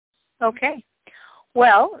Okay.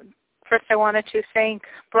 Well, first I wanted to thank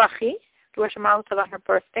Brachi, Dr. Malutov, on her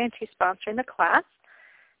birthday, and she's sponsoring the class.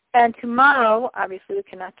 And tomorrow, obviously we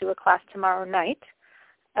cannot do a class tomorrow night,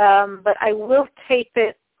 but I will tape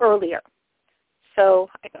it earlier. So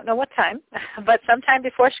I don't know what time, but sometime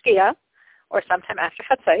before Shkia or sometime after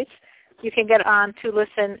Chatzos, you can get on to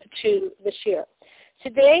listen to the shir.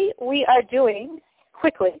 Today we are doing,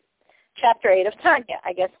 quickly, Chapter 8 of Tanya.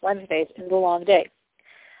 I guess Wednesdays is the long day.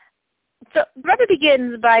 So Rebbe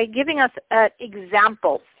begins by giving us an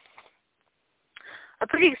example, a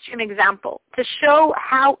pretty extreme example, to show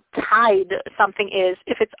how tied something is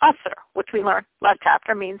if it's usher, which we learned last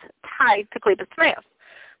chapter means tied to klipas tmeos.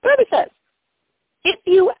 Rebbe says, if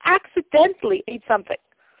you accidentally ate something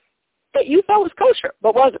that you thought was kosher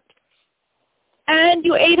but wasn't, and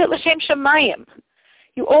you ate it l'shem shamayim,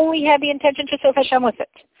 you only had the intention to serve Hashem with it.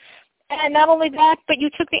 And not only that, but you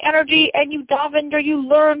took the energy and you davened or you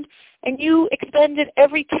learned and you expended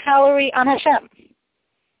every calorie on Hashem.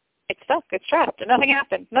 It's stuck. It's trapped. And nothing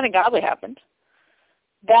happened. Nothing godly happened.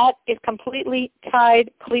 That is completely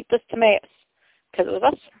tied klipas tmeos because it was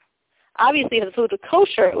us. Obviously, if the food was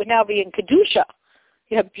kosher, it would now be in kedusha.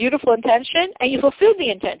 You have beautiful intention and you fulfilled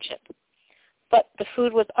the intention. But the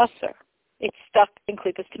food was usher. It's stuck in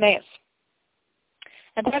klipas tmeos.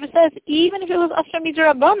 And the Rebbe says, even if it was usher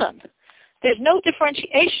midrabanan, there's no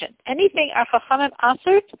differentiation. Anything our Chachamim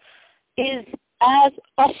asert is as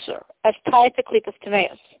usher, as tied to klipas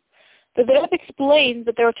tmeos. The Rebbe explains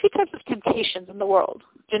that there are two types of temptations in the world,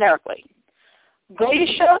 generically.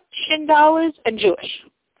 Goyisha, Shindalas, and Jewish.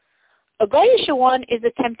 A Goyisha one is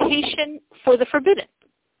a temptation for the forbidden,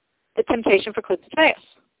 the temptation for klipas tmeos.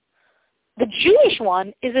 The Jewish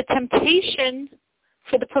one is a temptation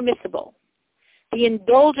for the permissible, the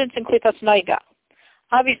indulgence in klipas noiga.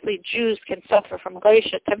 Obviously, Jews can suffer from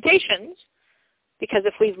Goyisha temptations because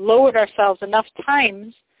if we've lowered ourselves enough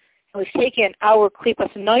times and we've taken our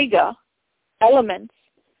klipas noiga elements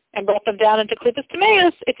and brought them down into klipas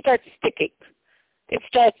tmeos, it starts sticking. It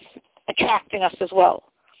starts attracting us as well.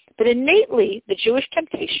 But innately, the Jewish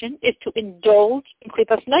temptation is to indulge in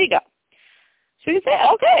klipas noiga. So you say,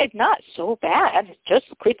 okay, it's not so bad. It's just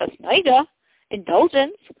klipas noiga,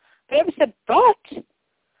 indulgence. But Rebbe said, but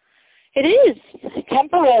it is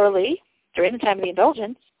temporarily, during the time of the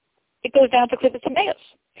indulgence, it goes down to klipas tmeos.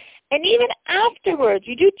 And even afterwards,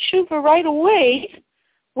 you do tshuva right away,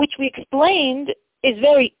 which we explained is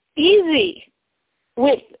very easy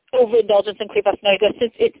with overindulgence in klipas noiga,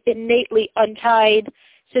 since it's innately untied,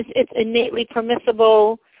 since it's innately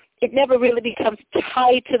permissible. It never really becomes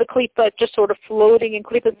tied to the klipa, it's just sort of floating in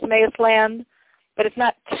klipas tmeos land, but it's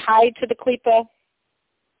not tied to the klipa.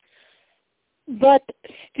 But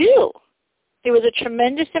still, there was a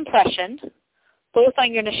tremendous impression, both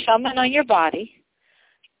on your neshama and on your body,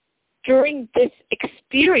 during this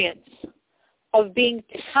experience of being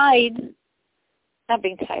during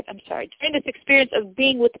this experience of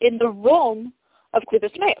being within the realm of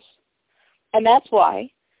klipas tmeos. And that's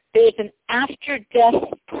why there is an after-death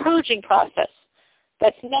purging process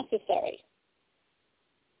that's necessary.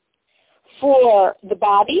 For the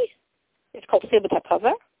body, it's called chibut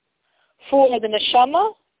hakover. For the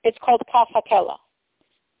neshama, it's called kaf hakela.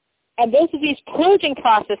 And both of these purging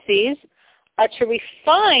processes are to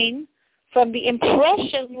refine from the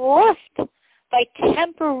impression left by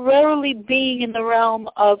temporarily being in the realm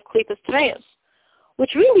of klipas tmeos,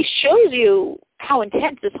 which really shows you how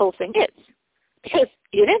intense this whole thing is. Because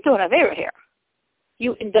you didn't do an avera here.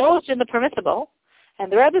 You indulged in the permissible,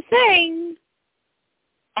 and the Rebbe is saying,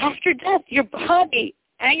 after death, your body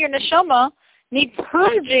and your neshama need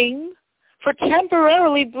purging for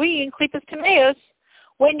temporarily being klipas tmeos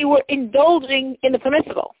when you were indulging in the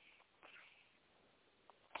permissible.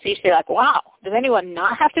 So you say, like, wow, does anyone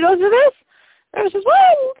not have to go through this? The Rebbe says,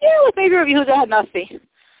 well, yeah, like maybe Rabbi Yehuda HaNasi.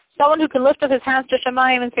 Someone who can lift up his hands to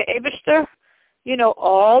Shemayim and say, Eibishter, you know,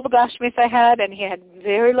 all the gashmis I had, and he had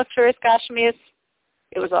very luxurious gashmis,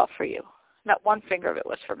 it was all for you. Not one finger of it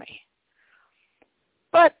was for me.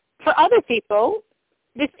 But for other people,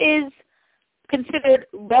 this is considered,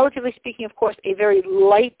 relatively speaking, of course, a very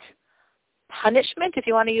light punishment, if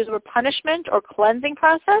you want to use the word punishment, or cleansing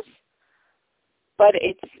process. But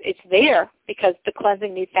it's there because the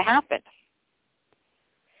cleansing needs to happen.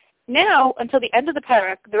 Now, until the end of the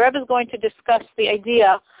parak, the Rebbe is going to discuss the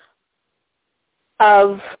idea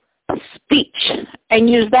of speech and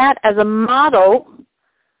use that as a model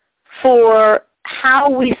for how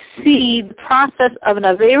we see the process of an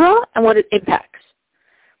avera and what it impacts.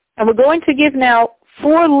 And we're going to give now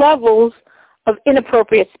 4 levels of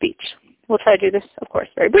inappropriate speech. We'll try to do this, of course,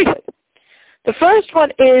 very briefly. The first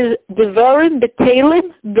one is Devarim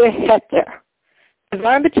B'Telim B'Heter.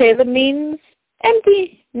 Devarim B'Telim means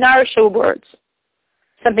empty, nourishing words.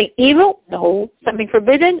 Something evil? No. Something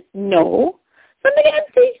forbidden? No. Something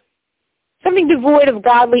empty. Something devoid of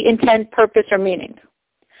godly intent, purpose, or meaning.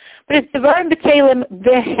 But it's Devarim B'Telim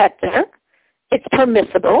B'Heter. It's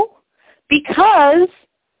permissible because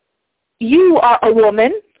you are a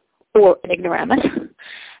woman or an ignoramus,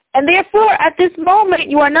 and therefore at this moment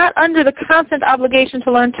you are not under the constant obligation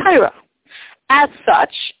to learn Torah. As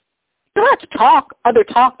such, you don't have to talk other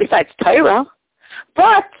talk besides Torah,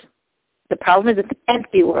 but the problem is it's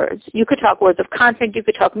empty words. You could talk words of content, you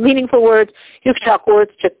could talk meaningful words, you could talk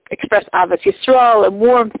words to express Ahavas Yisrael and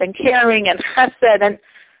warmth and caring and chesed, and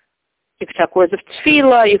you could talk words of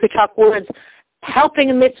tefillah, you could talk words helping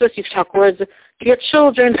in mitzvahs, you could talk words to your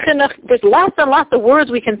children, chinuch. There's lots and lots of words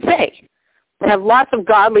we can say that have lots of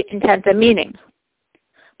godly intent and meaning.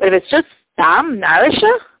 But if it's just stam,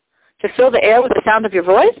 narisha, to fill the air with the sound of your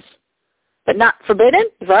voice, but not forbidden,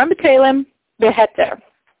 Devarim B'Telim B'Heter.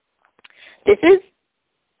 This is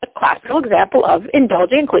a classical example of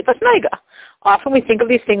indulging in klipas neiga. Often we think of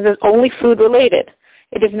these things as only food-related.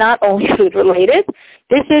 It is not only food-related.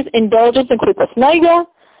 This is indulgence in klipas neiga,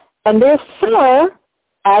 and therefore,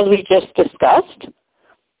 as we just discussed,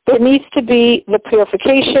 there needs to be the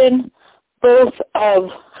purification both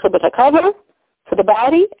of chibut hakaver for the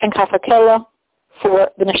body and kaf hakela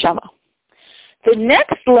for the neshama. The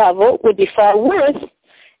next level would be far worse,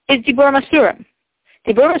 is dibur masurim.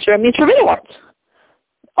 Dibur masurim means forbidden words.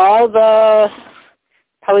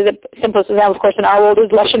 Probably the simplest example, of course, in our world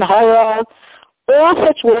is lashon hara, all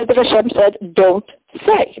such words that Hashem said, don't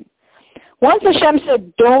say. Once Hashem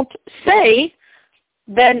said, don't say,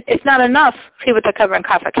 then it's not enough, chibut hakaver and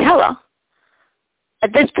kaf hakela.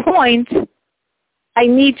 At this point, I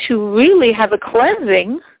need to really have a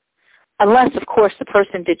cleansing, unless, of course, the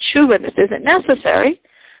person did tshuva, and this isn't necessary.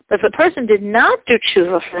 But if the person did not do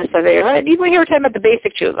tshuva for this avera, and even here we're talking about the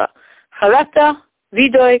basic tshuva, charata,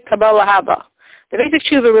 vidoy, kabbalah haba. The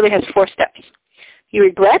basic tshuva really has 4 steps. You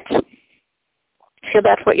regret, feel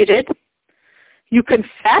that's what you did. You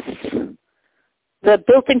confess. The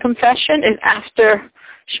built-in confession is after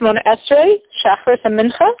Shmona Esrei, Shacharis, and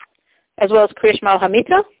Mincha, as well as Kriya Shema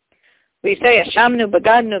Hamita. We say Ashamnu,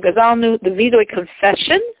 Bagadnu, Gazalnu, the vidoy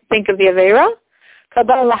confession. Think of the avera.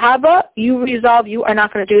 Kabbalah haba, you resolve you are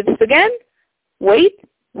not going to do this again. Wait,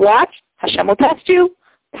 watch. Hashem will test you.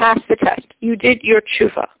 Pass the test. You did your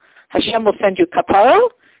tshuva. Hashem will send you kapara.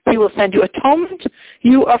 He will send you atonement.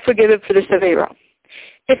 You are forgiven for this avera.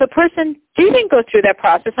 If a person didn't go through that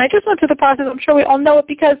process, and I just went through the process, I'm sure we all know it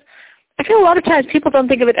because I feel a lot of times people don't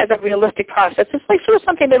think of it as a realistic process. It's like sort of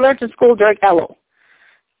something they learned in school during Elul.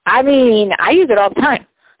 I mean, I use it all the time.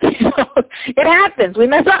 It happens. We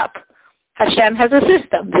mess up. Hashem has a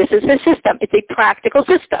system. This is his system. It's a practical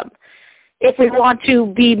system. If we want to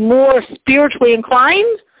be more spiritually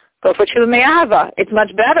inclined, go for Tshuva Me'ahava. It's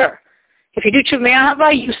much better. If you do Tshuva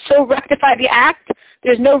Me'ahava, you so rectify the act,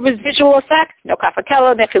 there's no residual effect, no kaf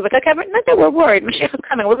hakela, no chibut hakaver. Not that we're worried. Mashiach is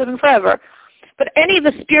coming. We're living forever. But any of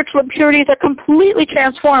the spiritual impurities are completely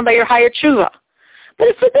transformed by your higher tshuva. But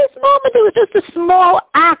if for this moment it was just a small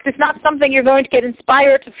act, it's not something you're going to get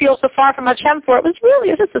inspired to feel so far from Hashem for. It was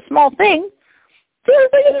just a small thing.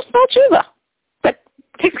 It's a small tshuva. But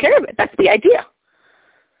takes care of it. That's the idea.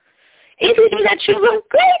 If you do that tshuva,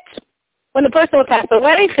 great. When the person will pass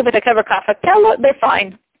away, chibut hakaver kaf hakela, they're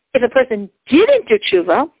fine. If a person didn't do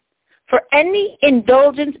tshuva for any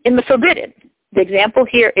indulgence in the forbidden, the example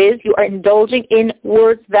here is you are indulging in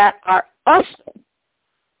words that are asur.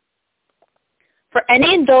 For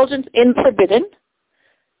any indulgence in forbidden,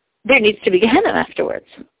 there needs to be Gehenna afterwards.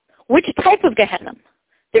 Which type of Gehenna?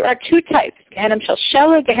 There are 2 types, Gehenna shel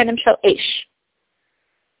Shelah, Gehenna shel Eish.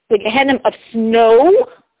 The Gehenna of snow,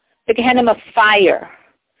 the Gehenna of fire.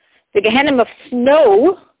 The Gehenna of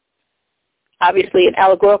snow, obviously an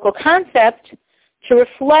allegorical concept, to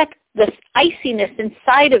reflect the iciness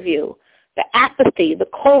inside of you, the apathy, the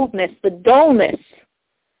coldness, the dullness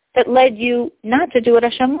that led you not to do what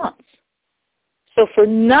Hashem wants. So for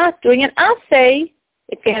not doing an asay,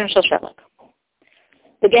 it's Gehenna shel Shelah.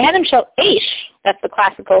 The Gehenna shel Eish, that's the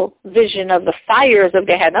classical vision of the fires of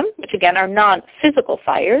Gehenna, which again are non-physical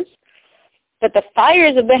fires. But the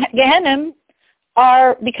fires of Gehenna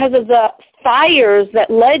are because of the fires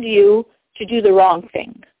that led you to do the wrong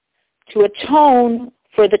thing, to atone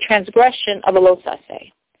for the transgression of a lo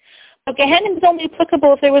saseh. But Gehenna is only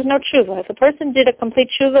applicable if there was no tshuva. If a person did a complete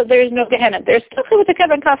tshuva, there is no Gehenna. There's still chibut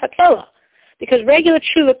hakaver and kaf hakela, because regular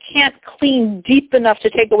tshuva can't clean deep enough to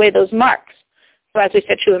take away those marks. So as we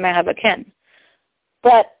said, tshuva me'ahava can.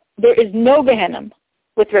 But there is no Gehenna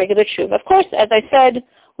with regular tshuva. Of course, as I said,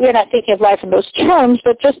 we are not thinking of life in those terms,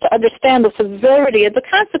 but just to understand the severity of the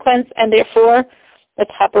consequence, and therefore, the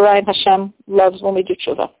Taparayim Hashem loves when we do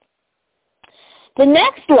tshuva. The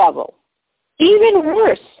next level, even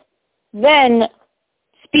worse than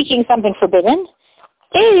speaking something forbidden,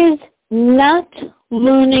 is not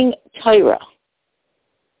learning Torah.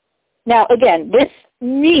 Now, again, this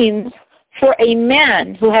means for a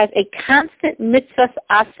man who has a constant mitzvah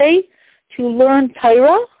aseh to learn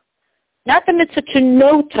Torah, not the mitzvah to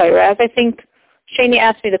know Torah, as I think Shani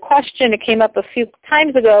asked me the question, it came up a few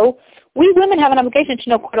times ago. We women have an obligation to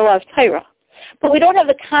know quite a lot of Torah, but we don't have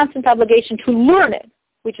the constant obligation to learn it.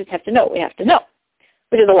 We just have to know. We have to know,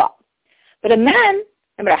 which is a lot. But a man,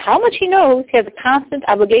 no matter how much he knows, he has a constant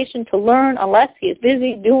obligation to learn unless he is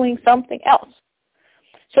busy doing something else.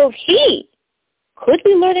 So if he could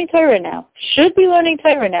be learning Torah now, should be learning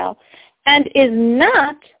Torah now, and is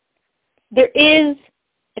not, there is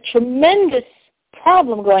a tremendous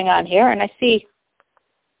problem going on here, and I see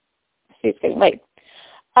it's getting late.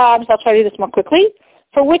 So I'll try to do this more quickly,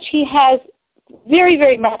 for which he has very,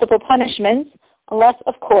 very multiple punishments, unless,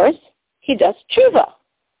 of course, he does tshuva.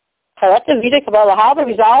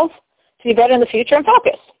 Resolve to be better in the future and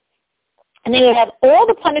focus. And then you have all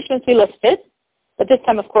the punishments we listed, but this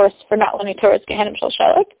time, of course, for not learning Torah, it's Gehenna Shel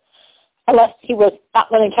Shelek, unless he was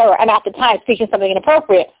not learning Torah and at the time speaking something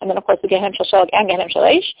inappropriate, and then, of course, the Gehenna Shel Shelek and Gehenna Shel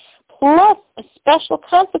Eish, plus a special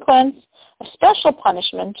consequence, a special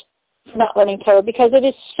punishment for not learning Torah, because it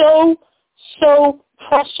is so, so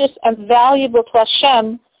precious and valuable to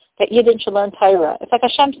Hashem that Yidden should learn Torah. It's like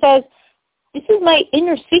Hashem says, this is my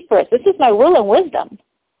inner secret. This is my will and wisdom.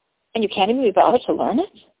 And you can't even be bothered to learn it?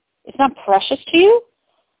 It's not precious to you?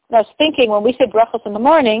 And I was thinking, when we say brachos in the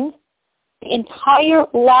morning, the entire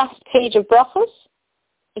last page of brachos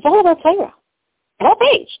is all about Torah. The whole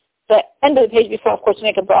page. The end of the page before, of course, we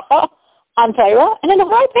make a bracha on Torah, and then the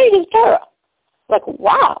whole page is Torah. Like,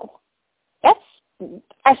 wow.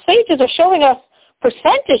 Our sages are showing us,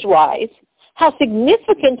 percentage-wise, how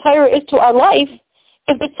significant Torah is to our life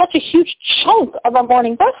if it's such a huge chunk of our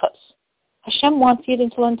morning brachos. Hashem wants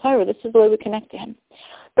Yidden to learn Torah. This is the way we connect to Him.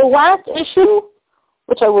 The last issue,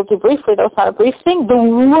 which I will do briefly, though it's not a brief thing, the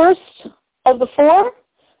worst of the four,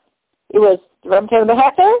 it was Ram Taylor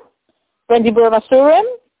Beheter, then Dibur Masurim,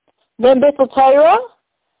 then Bittul Torah,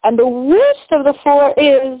 and the worst of the four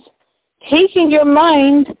is taking your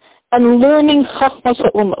mind and learning Chachmos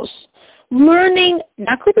Umos. Learning,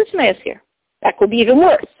 not Klipas Meis here. That could be even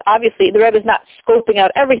worse. Obviously, the Rebbe is not scoping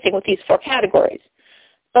out everything with these four categories.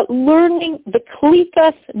 But learning the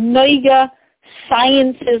Klipas Noiga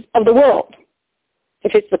sciences of the world.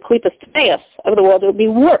 If it's the Klipas Tmeis of the world, it would be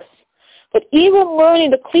worse. But even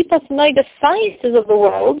learning the Klipas Noiga sciences of the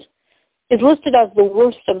world is listed as the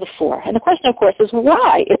worst of the four. And the question, of course, is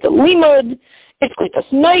why? It's a limud, it's Klipas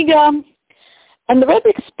Noiga. And the Rebbe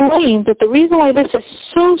explained that the reason why this is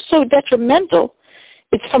so, so detrimental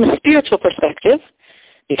is from a spiritual perspective,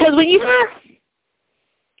 because when you are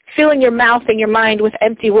filling your mouth and your mind with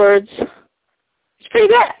empty words, it's pretty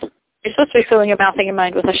bad. You're supposed to be filling your mouth and your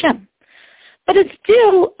mind with Hashem. But it's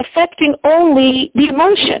still affecting only the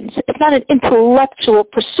emotions. It's not an intellectual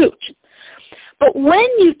pursuit. But when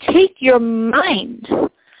you take your mind,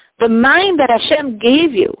 the mind that Hashem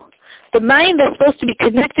gave you, the mind that's supposed to be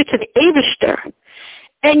connected to the Eibishter,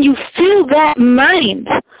 and you fill that mind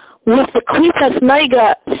with the Klipas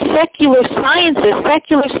Noiga secular sciences,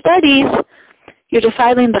 secular studies, you're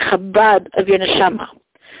defiling the Chabad of your neshama.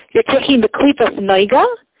 You're taking the Klipas Noiga,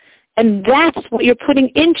 and that's what you're putting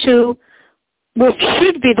into what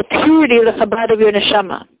should be the purity of the Chabad of your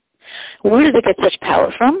neshama. Where does it get such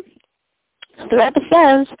power from? The Rebbe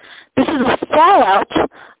says this is a fallout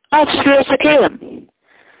of Shrius HaKelim.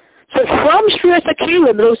 So from Shrius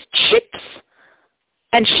HaKelim, those chips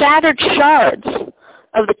and shattered shards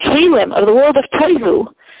of the Kelim, of the world of Tohu,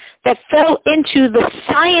 that fell into the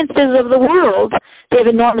sciences of the world, they have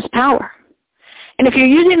enormous power. And if you're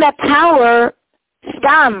using that power,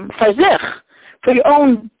 stam, fazich, for your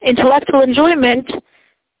own intellectual enjoyment,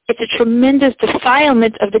 it's a tremendous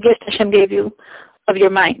defilement of the gift Hashem gave you of your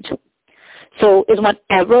mind. So is one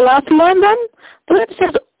ever allowed to learn them? The Rebbe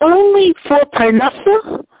says only for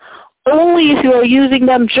parnasa, only if you are using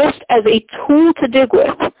them just as a tool to dig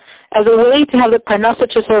with, as a way to have the parnasa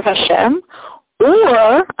to serve Hashem,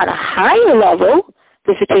 or on a higher level,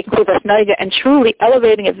 this is taking Klipas Noiga and truly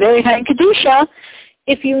elevating it very high in Kedusha,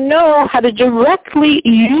 if you know how to directly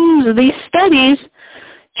use these studies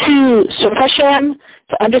to serve Hashem,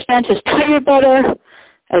 to understand His Torah better,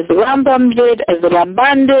 as the Rambam did, as the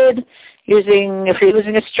Ramban did, if you're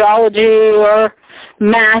using astrology or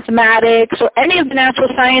mathematics or any of the natural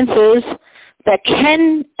sciences that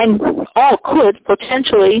can and all could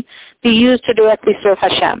potentially be used to directly serve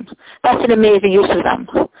Hashem. That's an amazing use of them.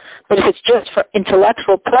 But if it's just for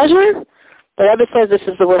intellectual pleasure, the Rebbe says this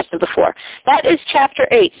is the worst of the four. That is chapter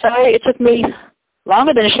 8. Sorry, it took me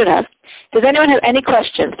longer than it should have. Does anyone have any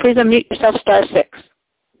questions? Please unmute yourself, *6.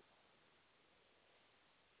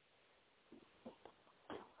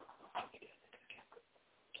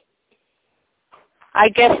 I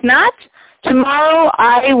guess not. Tomorrow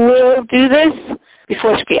I will do this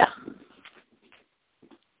before Shkia.